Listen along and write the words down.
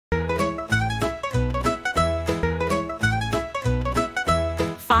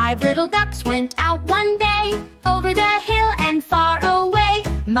Five little ducks went out one day, over the hill and far away.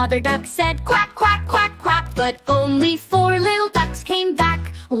 Mother duck said quack, quack, quack, quack, but only four little ducks came back.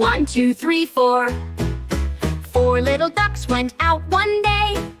 1, 2, 3, 4. Four little ducks went out one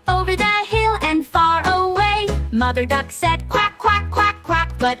day, over the hill and far away. Mother duck said quack, quack, quack,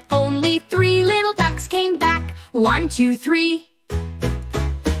 quack, but only three little ducks came back. 1, 2, 3.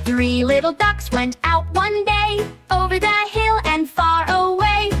 Three little ducks went out one day, over the hill and far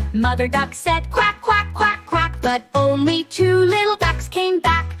away. Mother duck said quack, quack, quack, quack, but only two little ducks came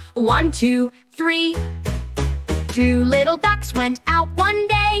back. 1, 2, 3. Two little ducks went out one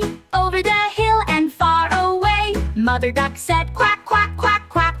day, over the hill and far away. Mother duck said quack, quack, quack,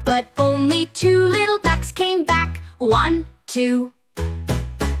 quack, but only two little ducks came back. 1, 2.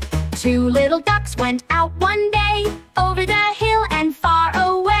 Two little ducks went out one day, over the hill and far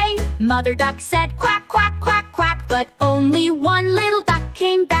away. Mother duck said quack, quack, quack, quack, but only one little duck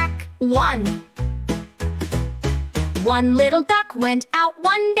came back. 1. One little duck went out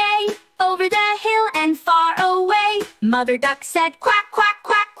one day, over the hill and far away. Mother duck said quack, quack,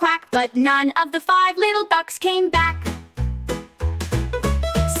 quack, quack, but none of the five little ducks came back.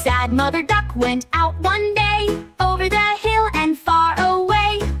 Sad mother duck went out one day, over the hill and far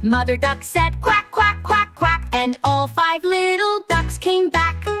away. Mother duck said quack, quack, quack, quack, and all five little ducks came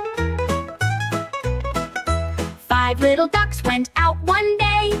back. Five little ducks went out one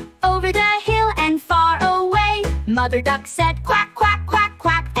day, over the hill and far away. Mother duck said quack, quack, quack,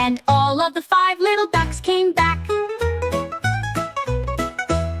 quack, and all of the five little ducks came back.